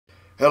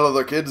Hello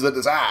there kids, it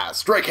is I,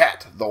 Stray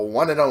Cat, the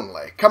one and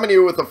only, coming to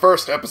you with the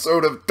first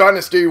episode of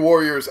Dynasty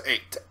Warriors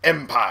 8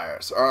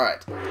 Empires.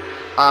 Alright,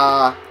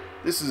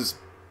 this is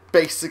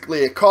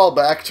basically a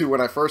callback to when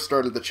I first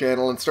started the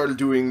channel and started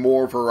doing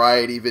more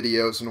variety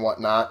videos and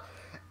whatnot.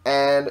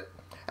 And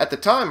at the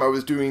time I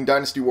was doing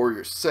Dynasty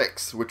Warriors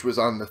 6, which was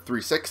on the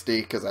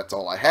 360, because that's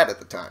all I had at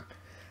the time.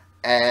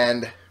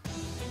 And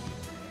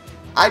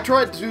I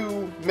tried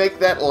to make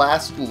that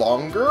last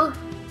longer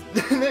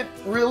than it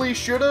really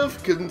should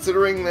have,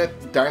 considering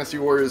that Dynasty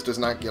Warriors does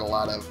not get a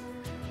lot of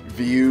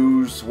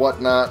views,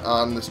 whatnot,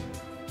 on this,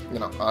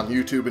 on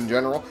YouTube in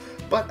general.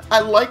 But I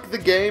like the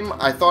game.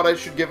 I thought I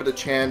should give it a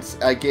chance.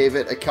 I gave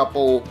it a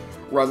couple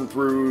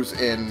run-throughs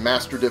in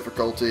Master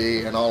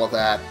Difficulty and all of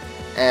that,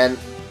 and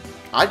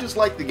I just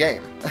like the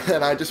game,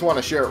 and I just want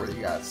to share it with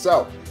you guys.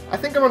 So, I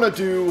think I'm going to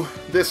do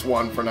this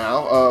one for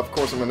now. Of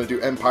course, I'm going to do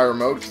Empire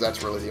mode, because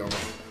that's really the only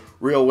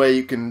real way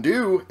you can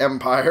do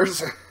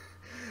Empires.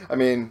 I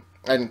mean,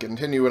 I can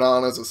continue it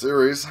on as a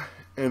series.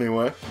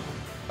 Anyway.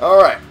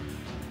 Alright.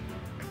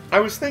 I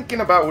was thinking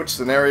about which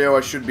scenario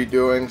I should be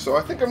doing, so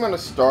I think I'm going to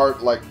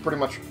start, like, pretty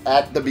much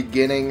at the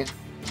beginning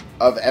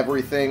of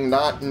everything,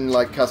 not in,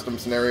 like, custom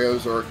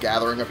scenarios or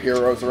gathering of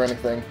heroes or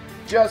anything.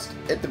 Just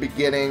at the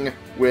beginning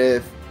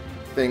with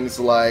things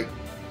like,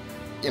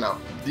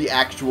 the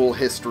actual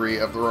history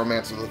of the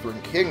Romance of the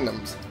Three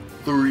Kingdoms.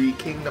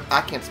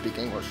 I can't speak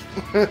English.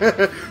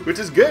 Which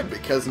is good,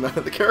 because none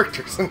of the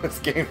characters in this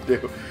game do.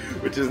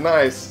 Which is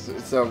nice,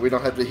 so we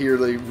don't have to hear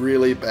the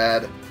really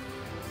bad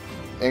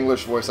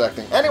English voice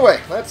acting.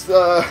 Anyway, let's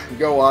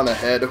go on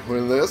ahead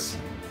with this.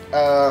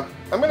 I'm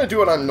going to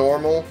do it on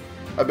normal.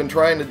 I've been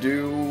trying to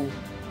do,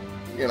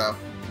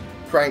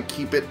 try and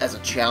keep it as a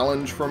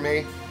challenge for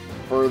me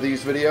for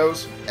these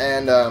videos.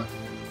 And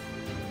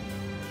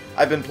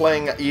I've been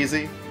playing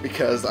easy,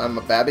 because I'm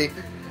a babby.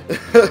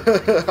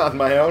 On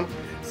my own,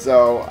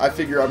 so I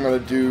figure I'm going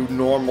to do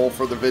normal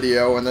for the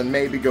video and then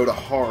maybe go to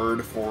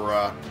hard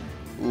for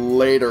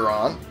later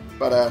on.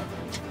 But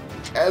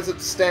as it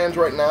stands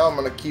right now, I'm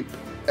going to keep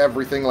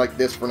everything like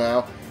this for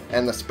now,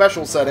 and the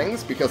special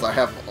settings, because I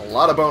have a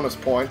lot of bonus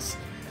points,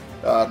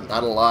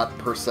 not a lot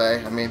per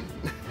se, I mean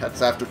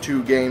that's after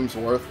 2 games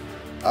worth.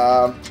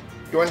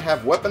 Going to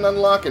have weapon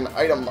unlock and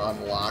item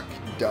unlock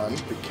done,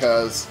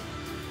 because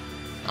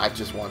I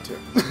just want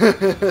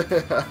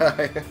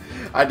to.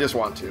 I just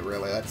want to,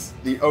 really. That's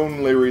the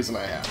only reason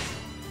I have.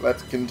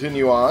 Let's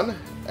continue on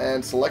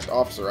and select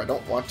officer. I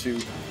don't want to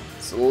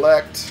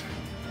select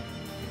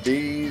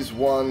these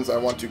ones. I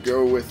want to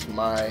go with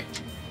my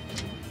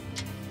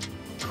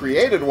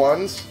created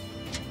ones.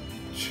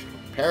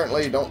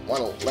 Apparently don't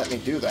want to let me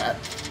do that.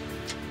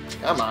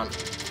 Come on.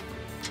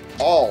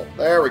 All.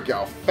 There we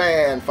go.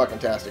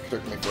 Fan-fucking-tastic.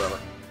 Took me forever.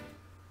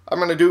 I'm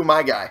going to do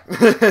my guy,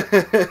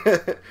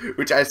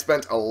 which I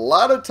spent a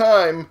lot of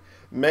time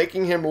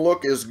making him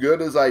look as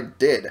good as I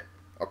did,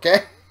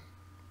 okay?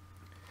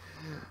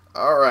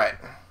 Alright.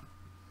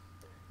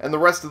 And the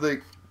rest of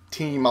the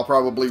team I'll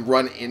probably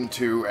run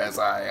into as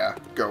I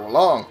go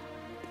along,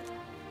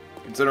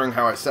 considering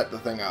how I set the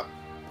thing up.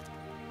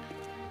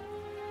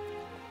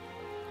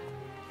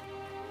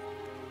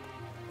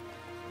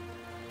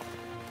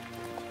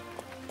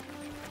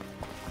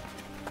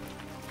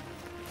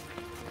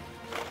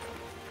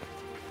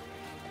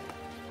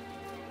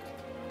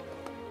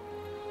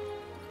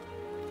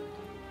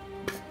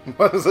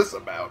 What is this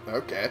about?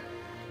 Okay.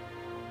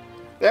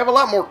 They have a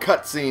lot more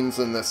cutscenes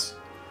in this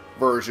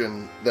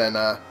version than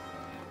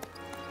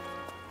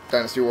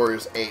Dynasty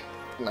Warriors 8.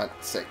 Not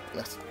 6.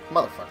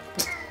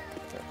 Motherfucker.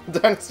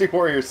 Dynasty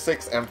Warriors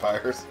 6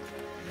 Empires.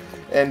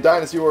 And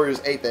Dynasty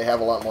Warriors 8, they have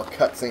a lot more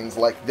cutscenes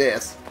like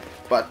this.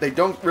 But they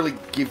don't really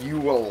give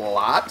you a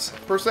lot,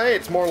 per se.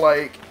 It's more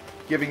like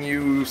giving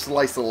you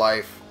slice of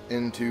life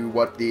into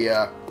what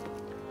the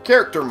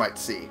character might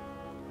see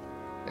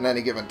in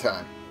any given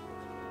time.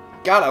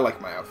 God, I like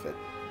my outfit.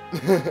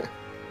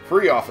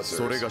 Free officers.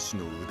 There we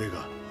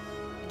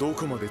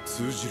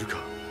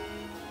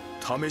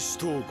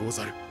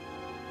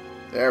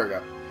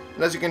go.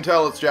 And as you can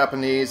tell, it's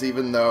Japanese,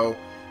 even though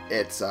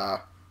it's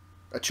a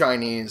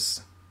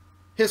Chinese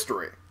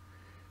history.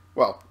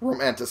 Well,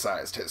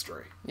 romanticized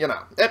history.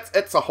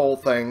 It's a whole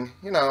thing,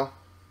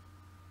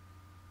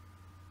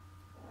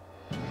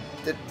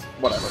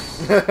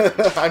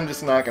 whatever. I'm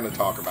just not going to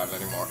talk about it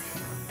anymore.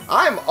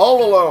 I'm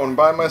all alone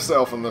by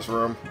myself in this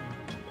room.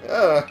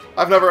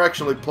 I've never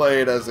actually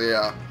played as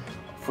a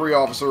free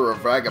officer or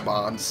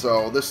vagabond,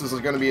 so this is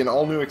going to be an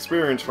all-new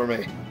experience for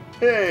me.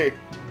 Hey!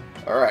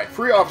 Alright,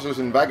 free officers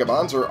and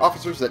vagabonds are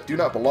officers that do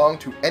not belong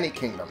to any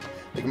kingdom.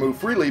 They can move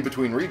freely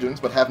between regions,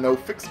 but have no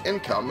fixed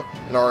income,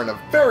 and are in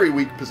a very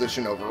weak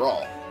position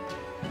overall.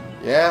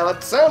 Yeah,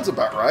 that sounds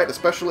about right,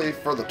 especially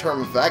for the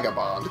term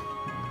vagabond.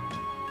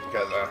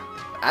 Because,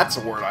 that's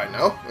a word I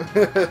know.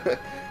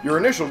 Your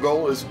initial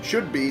goal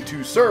should be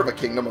to serve a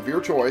kingdom of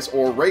your choice,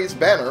 or raise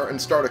banner and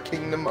start a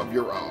kingdom of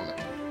your own.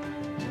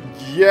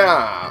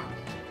 Yeah,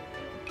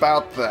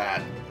 about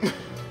that.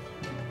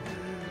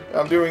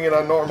 I'm doing it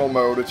on normal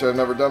mode, which I've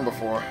never done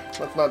before.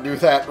 Let's not do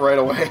that right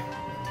away.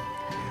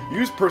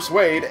 Use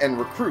Persuade and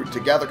Recruit to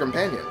gather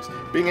companions.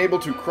 Being able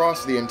to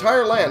cross the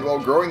entire land while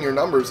growing your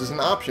numbers is an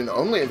option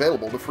only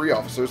available to free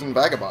officers and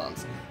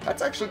vagabonds.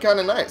 That's actually kind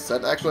of nice.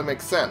 That actually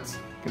makes sense,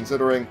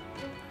 considering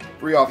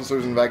free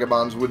officers and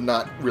vagabonds would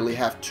not really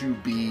have to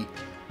be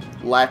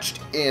latched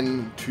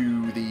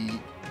into the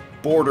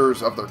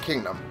borders of their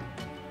kingdom.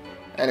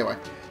 Anyway,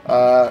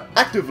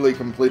 actively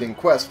completing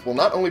quests will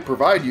not only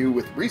provide you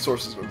with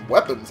resources and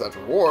weapons as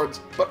rewards,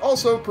 but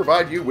also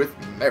provide you with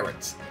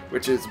merits,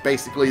 which is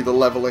basically the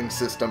leveling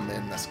system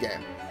in this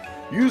game.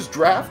 Use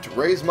draft to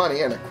raise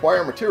money and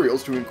acquire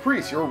materials to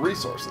increase your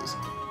resources.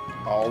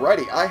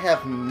 Alrighty, I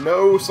have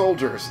no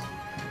soldiers.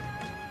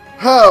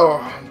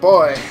 Oh,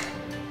 boy.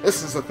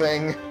 This is a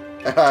thing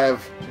that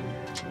I've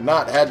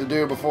not had to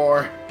do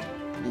before.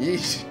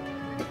 Yeesh.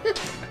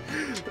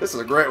 This is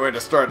a great way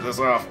to start this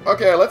off.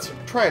 Okay, let's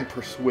try and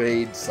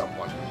persuade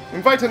someone.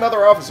 Invite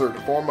another officer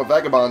to form a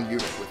vagabond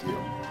unit with you.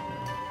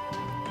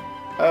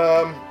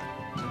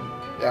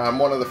 Yeah, I'm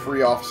one of the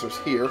free officers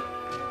here.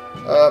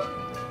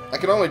 I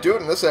can only do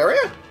it in this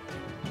area?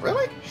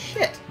 Really?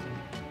 Shit.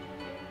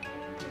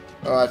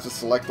 Oh, I have to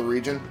select the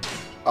region?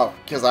 Oh,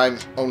 because I'm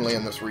only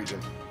in this region.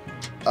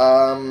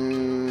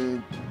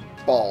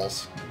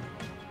 Balls.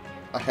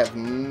 I have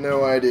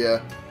no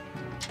idea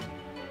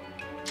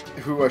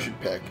who I should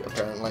pick,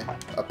 apparently.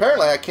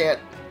 Apparently I can't.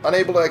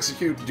 Unable to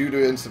execute due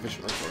to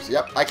insufficient resources.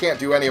 Yep, I can't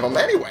do any of them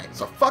anyway,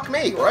 so fuck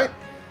me, right?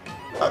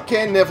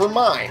 Okay, never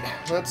mind.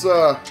 Let's,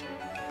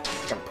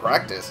 can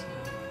practice.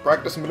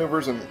 Practice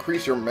maneuvers and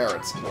increase your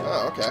merits.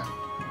 Oh, okay.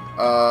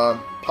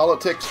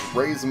 Politics,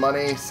 raise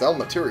money, sell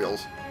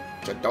materials.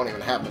 Which I don't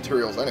even have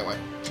materials anyway.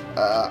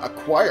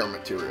 Acquire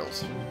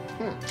materials.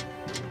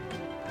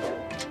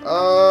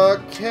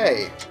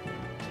 Okay.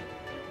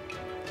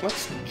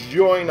 Let's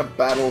join a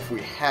battle if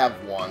we have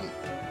one.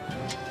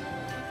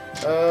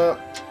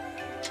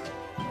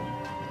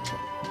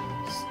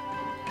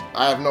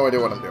 I have no idea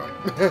what I'm doing.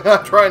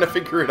 I'm trying to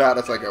figure it out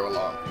as I go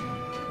along.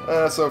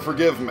 So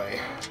forgive me.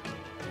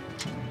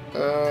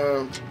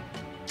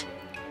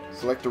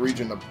 Select a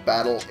region to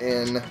battle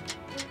in.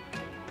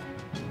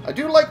 I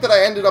do like that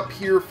I ended up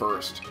here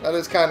first. That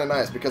is kind of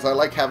nice, because I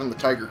like having the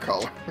tiger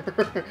color.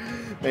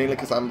 Mainly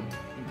because I'm a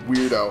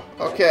weirdo.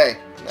 Okay,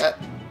 that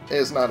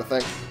is not a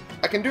thing.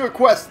 I can do a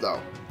quest,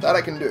 though. That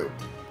I can do.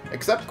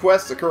 Accept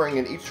quests occurring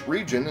in each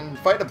region and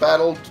fight a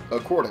battle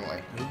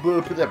accordingly.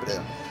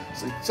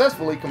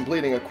 Successfully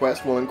completing a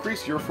quest will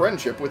increase your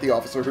friendship with the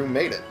officer who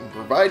made it, and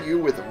provide you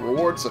with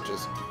rewards such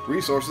as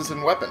resources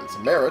and weapons,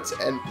 merits,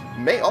 and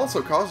may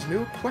also cause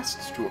new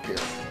quests to appear.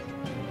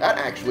 That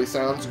actually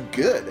sounds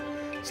good.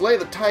 Slay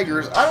the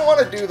tigers. I don't want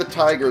to do the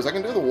tigers. I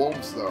can do the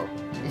wolves, though.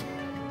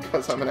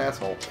 Because I'm an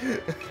asshole.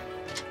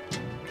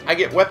 I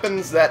get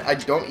weapons that I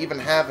don't even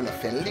have an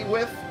affinity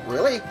with?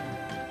 Really?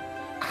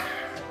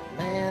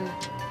 Man.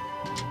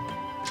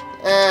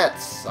 That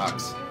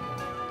sucks.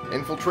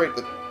 Infiltrate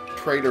the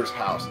trader's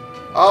house.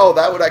 Oh,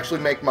 that would actually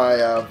make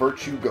my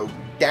virtue go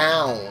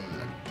down.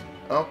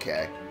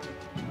 Okay.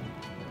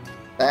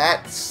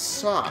 That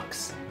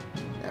sucks.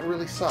 That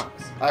really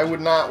sucks. I would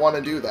not want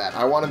to do that.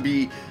 I want to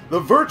be the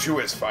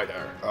virtuous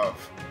fighter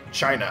of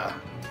China.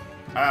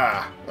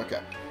 Ah, okay.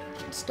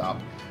 Should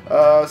stop.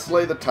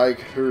 Slay the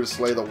tigers,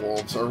 slay the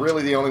wolves are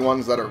really the only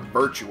ones that are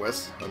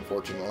virtuous,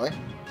 unfortunately.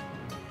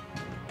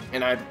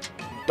 And I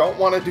don't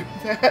want to do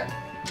that.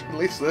 At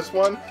least this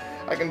one.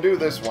 I can do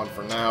this one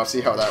for now,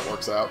 see how that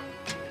works out.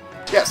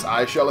 Yes,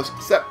 I shall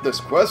accept this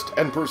quest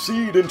and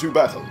proceed into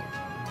battle.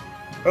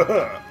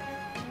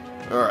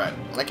 Alright,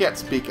 I can't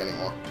speak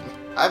anymore.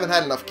 I haven't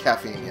had enough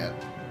caffeine yet.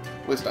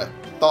 At least I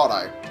thought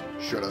I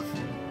should have.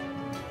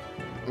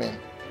 I mean,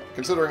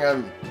 considering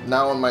I'm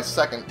now on my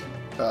second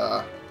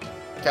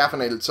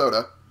caffeinated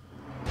soda.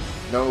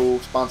 No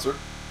sponsor.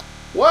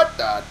 What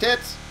the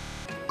tits?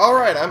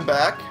 Alright, I'm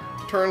back.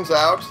 Turns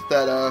out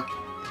that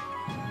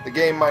the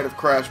game might have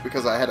crashed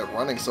because I had it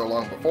running so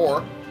long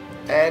before.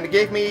 And it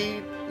gave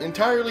me an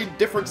entirely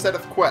different set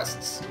of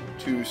quests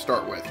to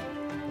start with.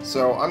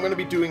 So I'm going to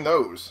be doing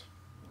those.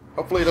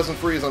 Hopefully it doesn't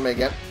freeze on me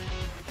again.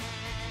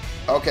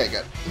 Okay,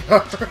 good.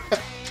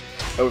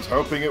 I was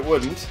hoping it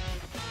wouldn't.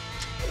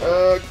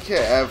 Okay,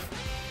 I have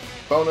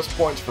bonus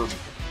points for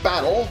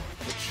battle,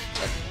 which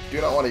I do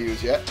not want to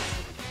use yet.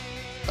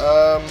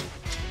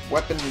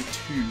 Weapon 2.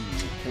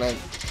 Can I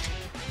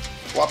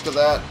swap to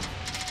that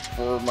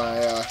for my,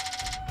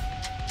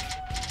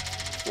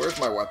 where's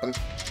my weapon?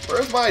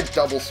 Where's my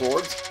double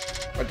swords?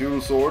 My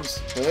dual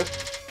swords?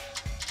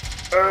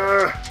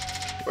 Huh?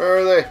 Where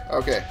are they?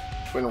 Okay.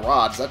 Twin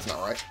rods, that's not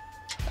right.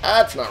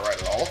 That's not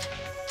right at all.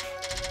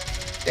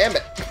 Damn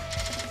it.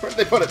 Where'd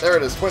they put it? There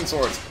it is, twin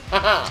swords.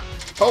 Haha.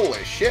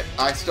 Holy shit,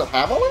 I still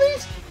have all of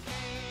these?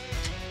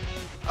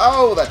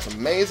 Oh, that's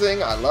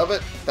amazing. I love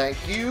it. Thank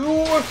you.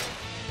 I'm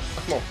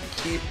gonna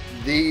keep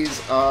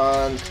these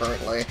on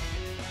currently.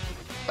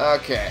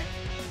 Okay.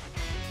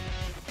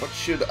 What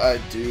should I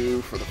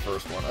do for the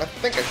first one? I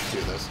think I should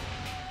do this.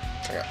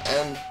 Okay,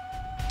 and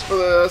for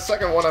the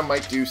second one, I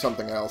might do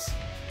something else.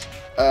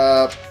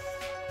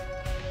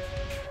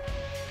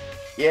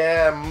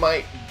 Yeah, I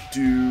might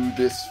do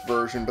this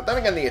version, but then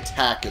again, the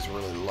attack is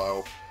really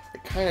low. I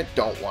kind of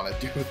don't want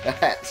to do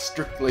that,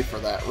 strictly for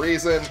that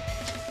reason.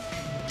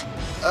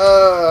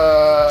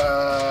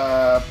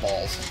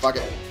 Balls. Fuck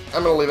it.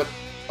 I'm gonna leave it.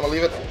 I'm gonna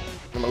leave it.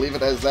 I'm gonna leave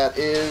it as that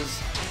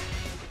is.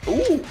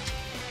 Ooh!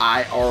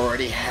 I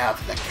already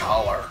have the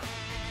collar.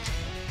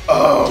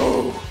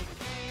 Oh!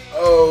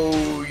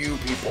 Oh, you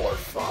people are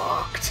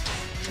fucked.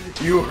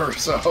 You are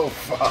so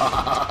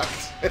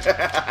fucked.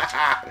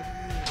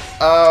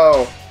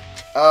 Oh.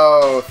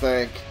 Oh,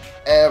 thank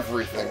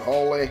everything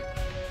holy.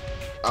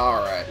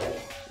 Alright.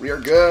 We are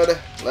good.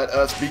 Let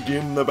us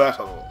begin the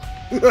battle.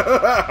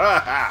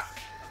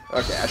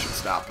 Okay, I should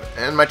stop it.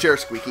 And my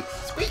chair's squeaky.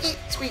 Squeaky,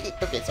 squeaky.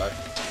 Okay, sorry.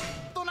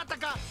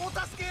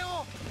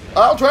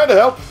 I'll try to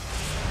help.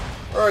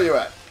 Where are you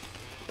at?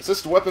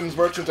 Assist weapons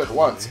merchant at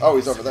once. Oh,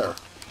 he's over there.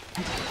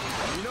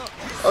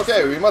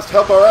 Okay, we must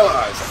help our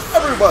allies.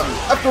 Everyone,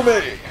 after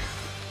me!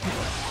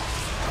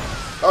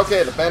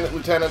 Okay, the bandit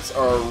lieutenants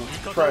are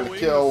trying to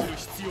kill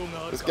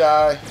this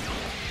guy.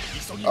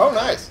 Oh,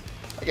 nice.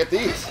 I get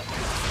these.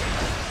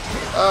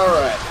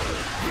 Alright.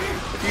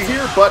 If you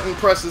hear button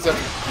presses, that's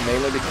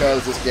mainly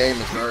because this game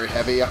is very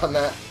heavy on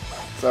that.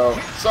 So,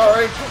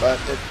 sorry, but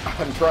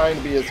I'm trying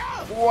to be as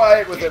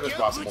quiet with it as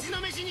possible.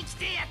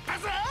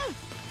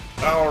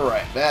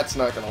 Alright, that's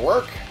not going to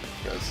work,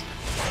 because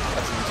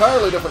that's an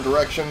entirely different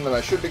direction than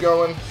I should be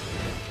going.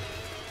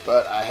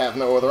 But I have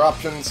no other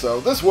option,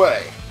 so this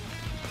way.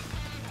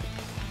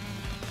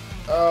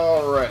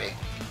 Alrighty.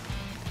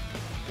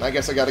 And I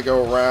guess I gotta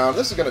go around.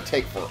 This is gonna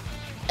take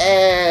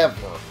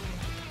forever.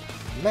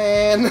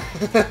 Man.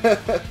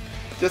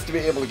 Just to be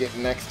able to get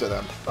next to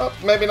them. Oh,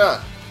 maybe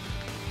not.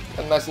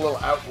 Got a nice little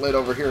outlet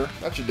over here.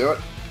 That should do it.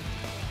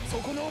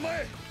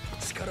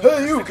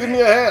 Hey, you! Give me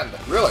a hand!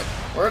 Really?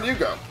 Where'd you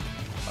go?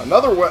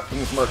 Another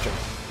weapons merchant.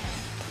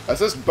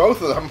 Assist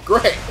both of them.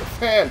 Great!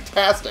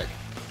 Fantastic!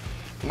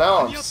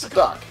 Now I'm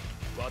stuck.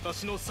 Alright,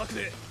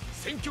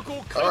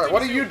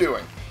 what are you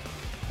doing?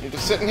 You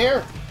just sitting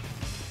here?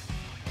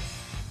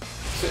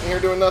 Sitting here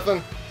doing nothing?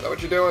 Is that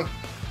what you're doing?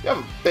 You have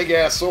a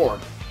big-ass sword.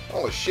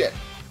 Holy shit.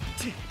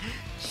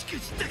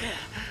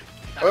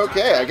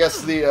 Okay, I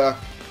guess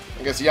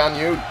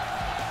ANEW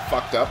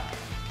fucked up.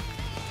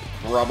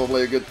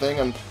 Probably a good thing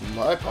on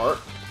my part.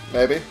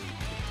 Maybe.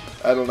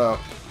 I don't know.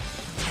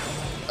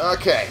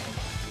 Okay.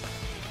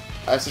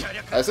 I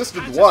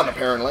assisted one,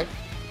 apparently.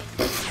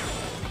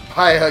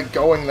 By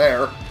going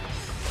there.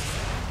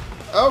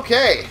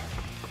 Okay.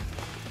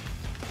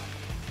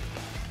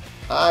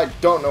 I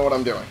don't know what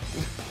I'm doing.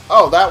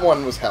 Oh, that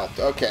one was helped.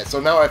 Okay, so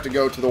now I have to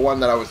go to the one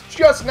that I was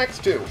just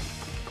next to.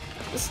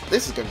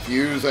 This is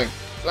confusing.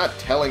 It's not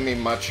telling me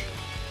much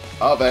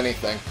of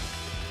anything.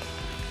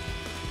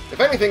 If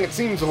anything, it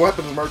seems the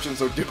weapons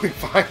merchants are doing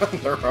fine on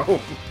their own.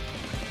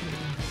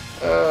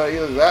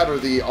 Either that or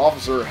the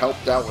officer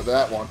helped out with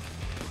that one.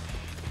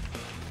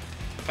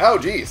 Oh,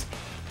 jeez.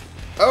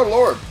 Oh,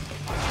 Lord.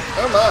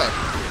 Oh, my.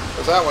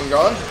 Where's that one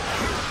gone?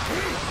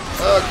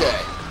 Okay.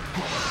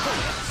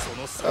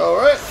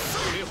 Alright.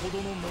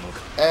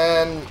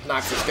 And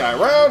knock this guy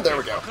around. There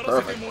we go.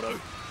 Perfect.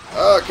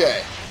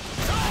 Okay.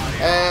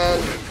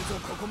 And...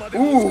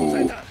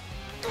 Ooh.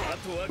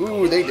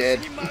 Ooh, they did.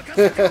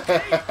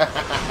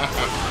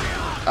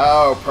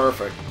 Oh,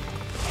 perfect.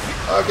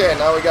 Okay,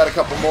 now we got a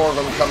couple more of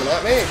them coming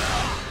at me.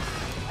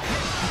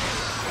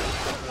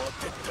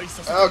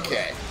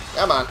 Okay.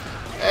 Come on.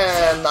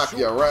 And knock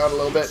you around a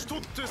little bit.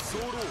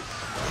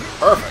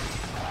 Perfect.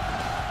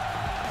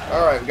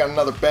 Alright, we got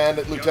another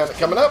bandit lieutenant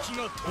coming up.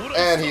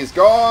 And he's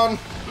gone.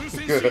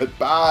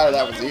 Goodbye,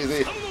 that was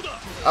easy.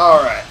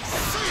 Alright.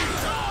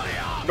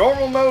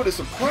 Normal mode is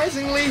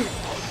surprisingly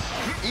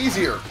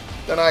easier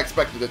than I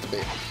expected it to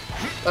be.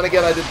 Then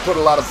again, I did put a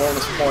lot of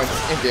bonus points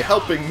into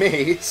helping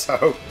me,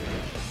 so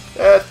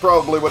that's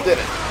probably what did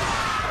it.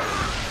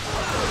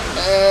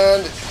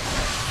 And...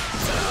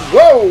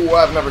 Whoa!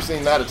 I've never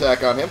seen that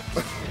attack on him.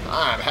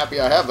 I'm happy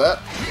I have that.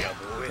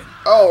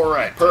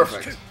 Alright,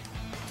 perfect.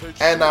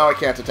 And now I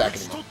can't attack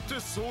anymore.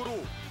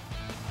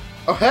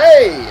 Oh,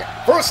 hey!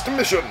 First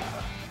mission!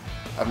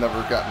 I've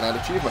never gotten that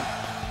achievement.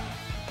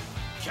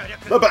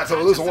 The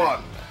battle is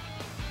won!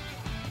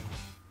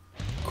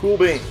 Cool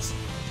beans.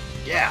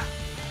 Yeah.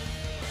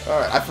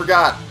 Alright, I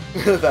forgot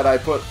that I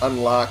put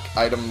unlock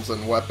items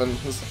and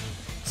weapons.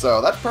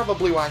 So that's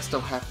probably why I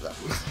still have them.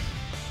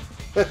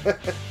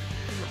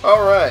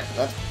 Alright,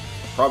 that's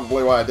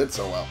probably why I did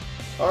so well.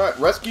 Alright,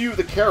 rescue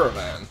the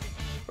caravan.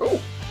 Oh,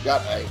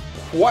 got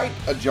quite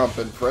a jump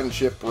in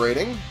friendship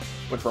rating.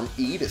 Went from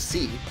E to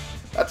C.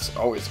 That's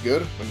always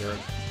good when you're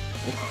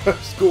in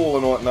school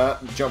and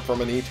whatnot. Jump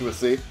from an E to a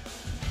C.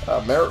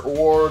 Merit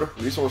reward,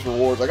 resource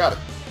rewards. I got a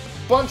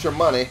bunch of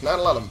money. Not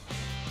a lot of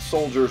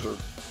soldiers or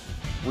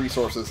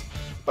resources,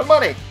 but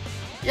money.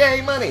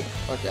 Yay, money.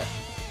 Okay.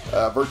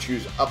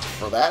 Virtue's up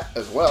for that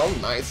as well.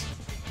 Nice.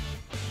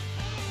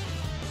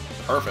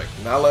 Perfect.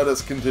 Now let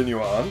us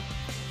continue on.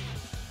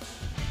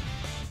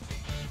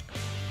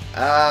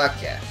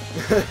 Okay.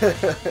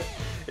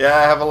 Yeah,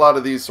 I have a lot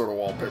of these sort of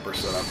wallpapers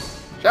set up.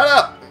 Shut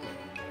up!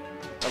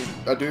 I'm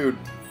a dude.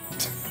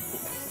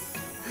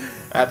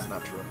 That's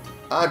not true.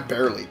 I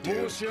barely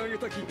do.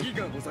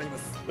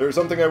 There's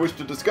something I wish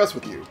to discuss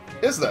with you.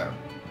 Is there?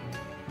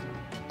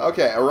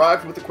 Okay,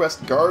 arrived with the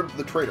quest guard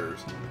the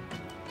traitors.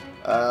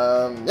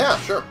 Yeah,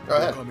 sure. Go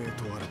ahead.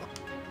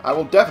 I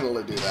will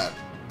definitely do that.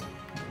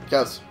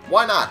 Because,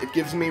 why not? It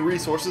gives me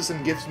resources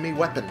and gives me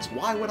weapons.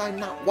 Why would I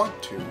not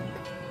want to?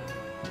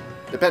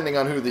 Depending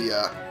on who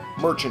the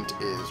merchant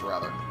is,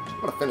 rather. I'm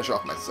going to finish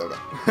off my soda.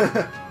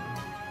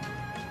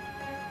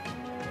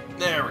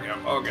 There we go.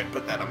 Oh, good.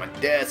 Put that on my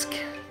desk.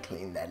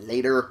 Clean that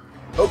later.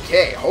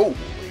 Okay. Holy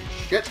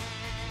shit.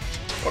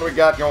 What do we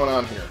got going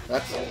on here?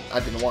 I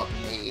didn't want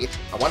me.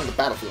 I wanted the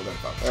battlefield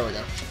info. There we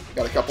go.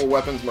 Got a couple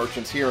weapons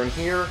merchants here and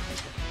here.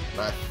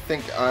 And I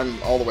think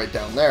I'm all the way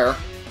down there.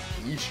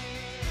 Yeesh.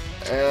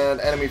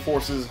 And enemy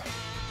forces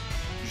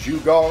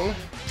Zhugong.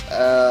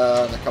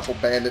 And a couple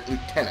bandit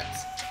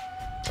lieutenants.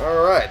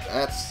 Alright.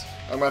 I'm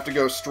going to have to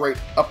go straight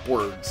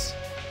upwards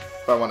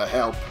if I want to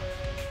help.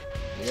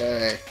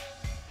 Yay.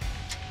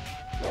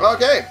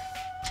 Okay.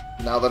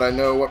 Now that I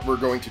know what we're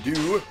going to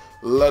do,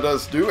 let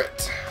us do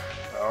it.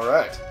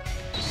 Alright.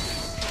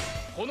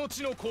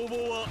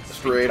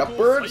 Straight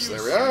upwards.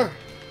 There we are.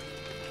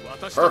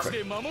 Perfect.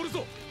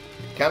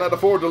 Cannot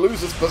afford to lose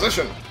this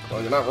position.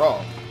 Well, you're not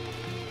wrong.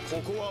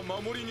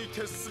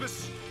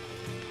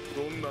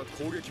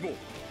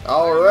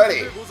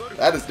 Alrighty.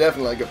 That is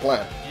definitely a good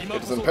plan.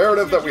 It is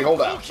imperative that we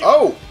hold out.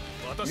 Oh!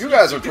 You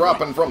guys are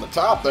dropping from the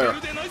top there.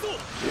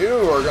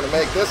 You are going to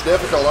make this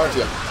difficult, aren't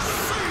you?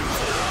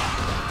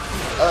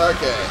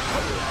 Okay.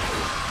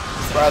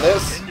 Try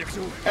this.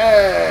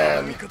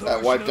 And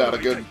that wiped out a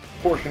good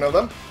portion of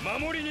them.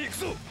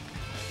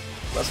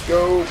 Let's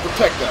go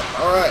protect them.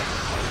 Alright.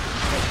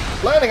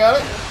 Planning on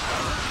it.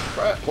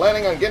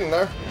 Planning on getting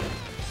there.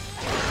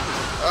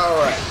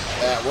 Alright.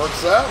 That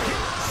works out.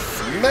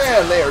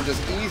 Man, they are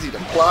just easy to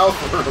plow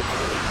through.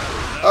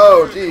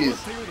 Oh, jeez.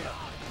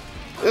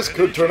 This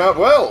could turn out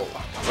well.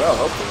 Well,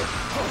 hopefully.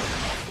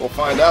 We'll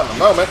find out in a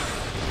moment.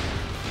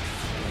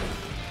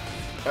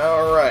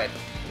 Alright.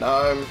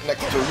 Now I'm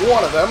next to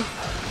one of them.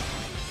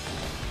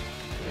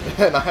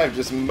 And I've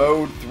just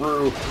mowed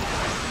through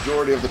the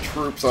majority of the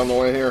troops on the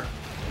way here.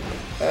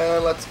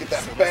 And let's get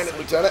that bandit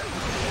lieutenant.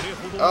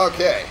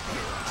 Okay.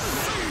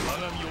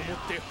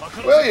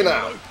 Well, you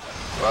know.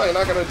 Well, you're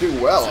not going to do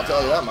well, I'll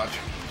tell you that much.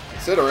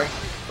 Considering.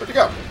 Where'd you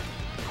go?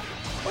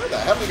 Where the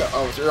hell did you go?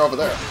 Oh, so you're over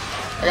there.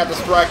 I got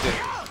distracted.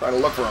 Trying to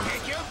look for him.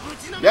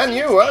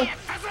 ANEW, huh?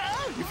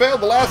 You failed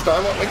the last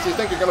time. What makes you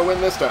think you're going to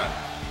win this time?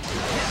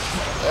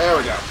 There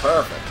we go.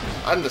 Perfect.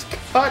 I'm just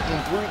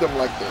cutting through them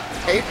like they're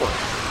paper.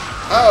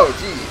 Oh,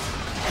 jeez.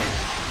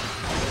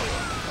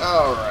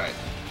 Alright.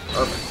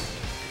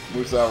 Perfect.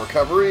 Moves our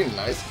recovery.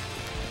 Nice.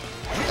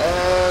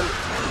 And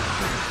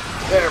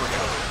there we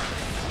go.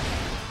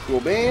 Cool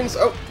beans.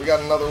 Oh, we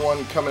got another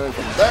one coming in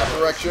from that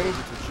direction.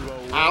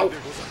 Ow.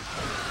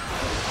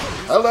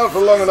 Held out for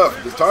long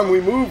enough. It's time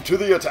we move to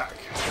the attack.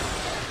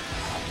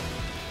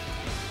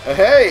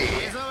 Hey!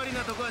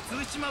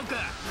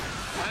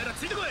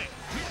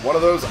 One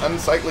of those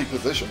unsightly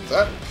positions,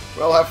 huh?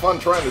 Well, have fun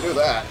trying to do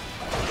that.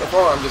 So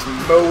far, I'm just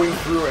mowing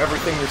through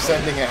everything you're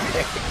sending at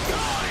me.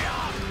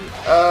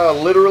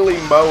 Literally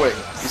mowing.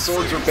 The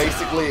swords are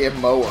basically a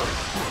mower.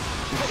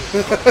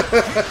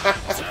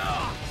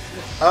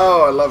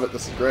 Oh, I love it.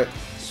 This is great.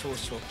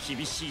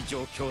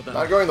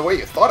 Not going the way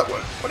you thought it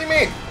would. What do you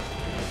mean?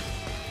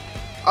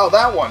 Oh,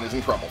 that one is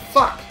in trouble.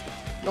 Fuck.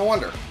 No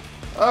wonder.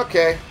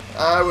 Okay.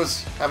 I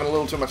was having a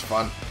little too much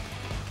fun.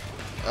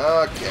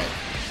 Okay.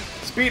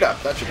 Speed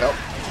up. That should help.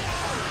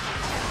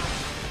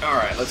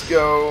 Alright, let's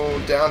go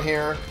down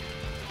here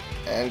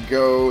and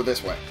go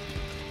this way.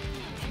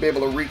 Should be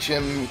able to reach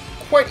him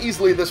quite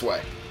easily this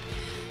way.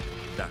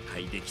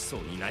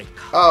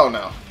 Oh,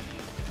 no.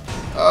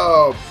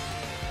 Oh.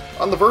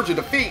 On the verge of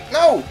defeat.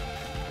 No!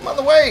 I'm on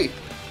the way.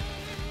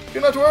 Do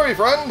not worry,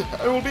 friend.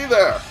 I will be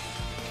there.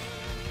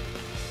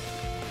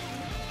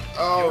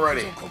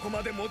 Alrighty.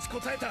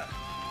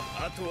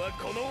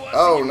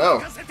 Oh,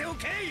 no.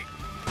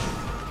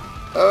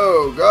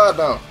 Oh, God,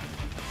 no.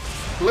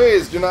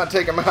 Please do not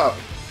take him out.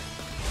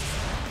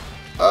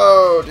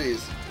 Oh,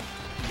 jeez.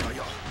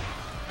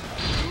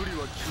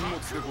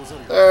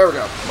 There we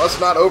go. Must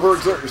not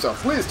overexert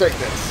yourself. Please take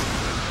this.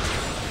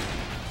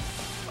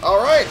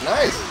 Alright,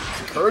 nice.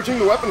 Encouraging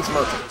the weapons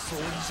merchant.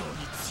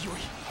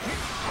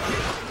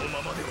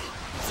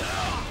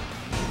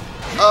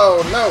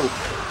 Oh, no.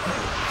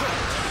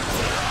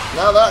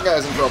 Now that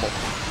guy's in trouble.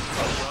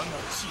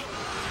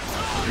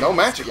 No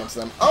match against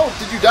them. Oh,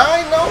 did you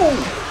die? No!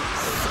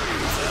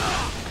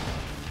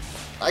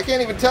 I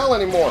can't even tell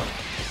anymore.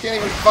 Can't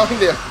even find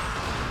him.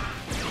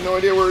 No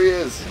idea where he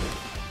is.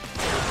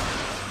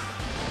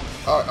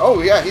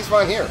 Oh, yeah, he's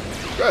fine here.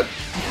 Good.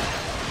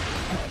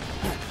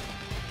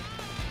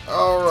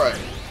 Alright.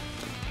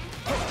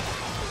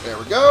 There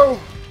we go.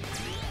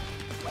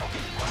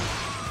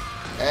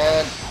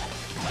 And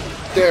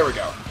there we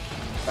go.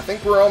 I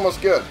think we're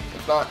almost good,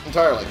 if not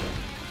entirely.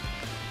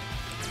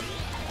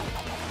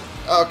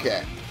 Okay.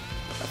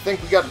 I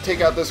think we got to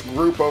take out this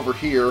group over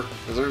here,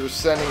 because they're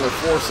just sending their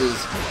forces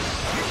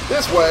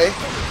this way.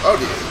 Oh,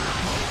 dear.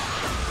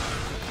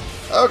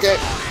 Okay.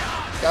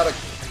 Got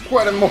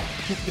quite a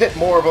bit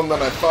more of them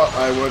than I thought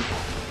I would.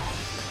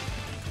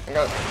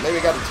 Maybe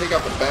got to take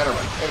out the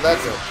bannerman. Maybe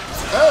that's it.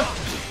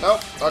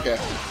 Nope. Okay.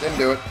 Didn't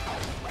do it.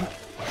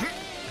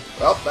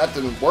 Well, that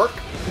didn't work.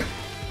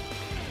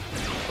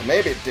 Or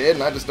maybe it did,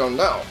 and I just don't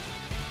know.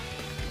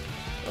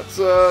 Let's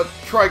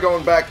try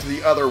going back to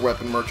the other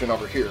weapon merchant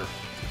over here.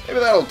 Maybe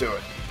that'll do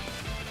it.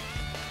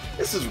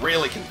 This is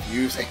really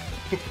confusing.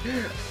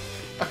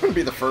 I'm going to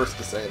be the first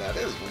to say that.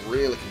 It is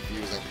really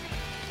confusing.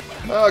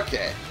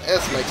 Okay,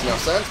 this makes no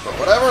sense, but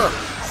whatever.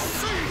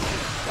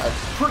 I'm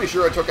pretty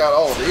sure I took out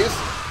all of these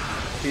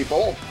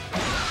people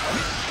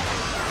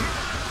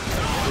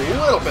a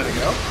little bit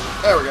ago.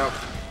 There we go.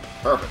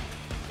 Perfect.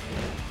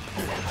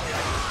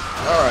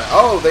 Alright.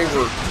 Oh, they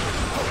were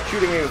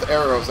shooting me with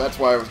arrows. That's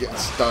why I was getting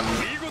stunned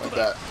like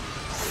that.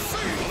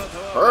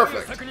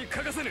 Perfect.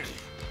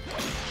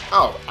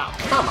 Oh,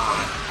 come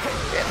on.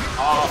 Get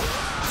off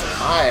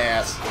my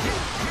ass.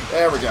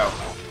 There we go.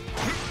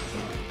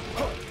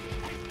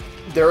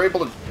 They're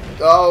able to...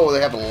 Oh,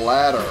 they have a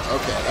ladder.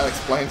 Okay, that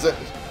explains it.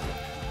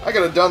 I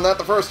could have done that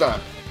the first time.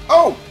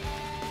 Oh!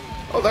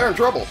 Oh, they're in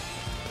trouble.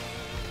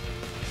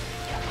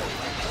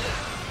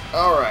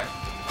 Alright.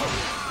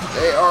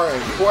 They are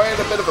in quite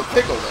a bit of a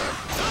pickle there.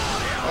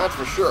 That's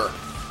for sure.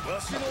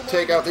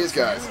 Take out these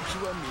guys.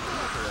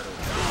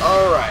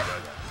 Alright.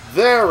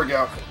 There we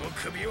go.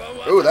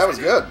 Ooh, that was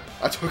good.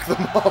 I took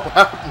them all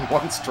out in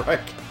one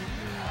strike.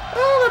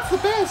 Oh, that's the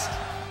best.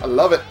 I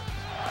love it.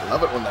 I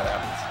love it when that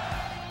happens.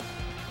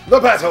 The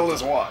battle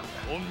is won.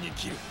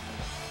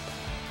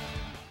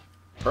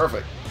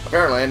 Perfect.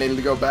 Apparently I needed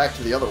to go back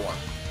to the other one.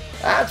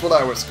 That's what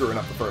I was screwing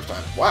up the first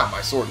time. Wow,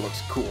 my sword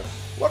looks cool.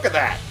 Look at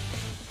that.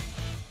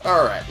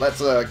 Alright, let's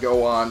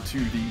go on to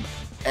the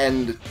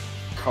end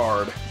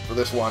card for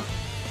this one.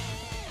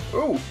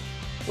 Ooh,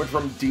 went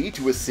from D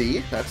to a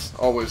C. That's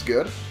always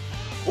good.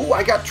 Ooh,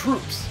 I got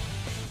troops.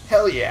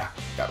 Hell yeah.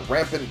 Got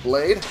Rampant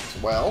Blade as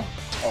well.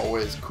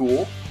 Always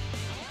cool.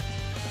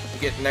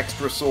 Get an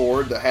extra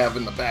sword to have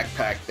in the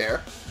backpack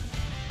there.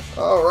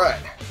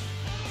 Alright.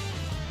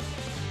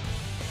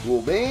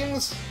 Cool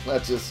beans.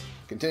 Let's just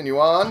continue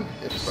on.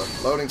 If the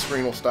loading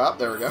screen will stop.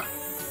 There we go.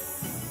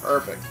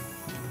 Perfect.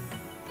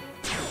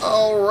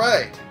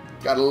 Alright.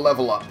 Gotta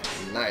level up.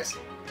 Nice.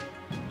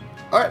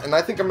 Alright, and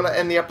I think I'm going to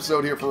end the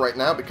episode here for right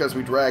now because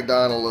we dragged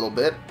on a little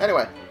bit.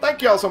 Anyway,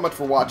 thank you all so much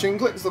for watching.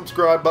 Click the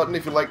subscribe button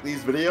if you like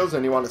these videos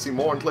and you want to see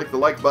more, and click the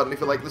like button if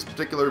you like this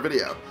particular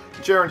video.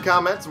 Share and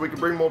comment so we can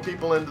bring more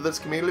people into this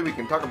community. We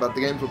can talk about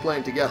the games we're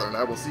playing together, and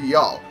I will see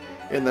y'all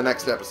in the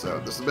next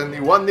episode. This has been the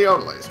one, the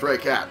only Stray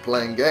Cat,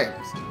 playing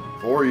games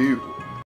for you.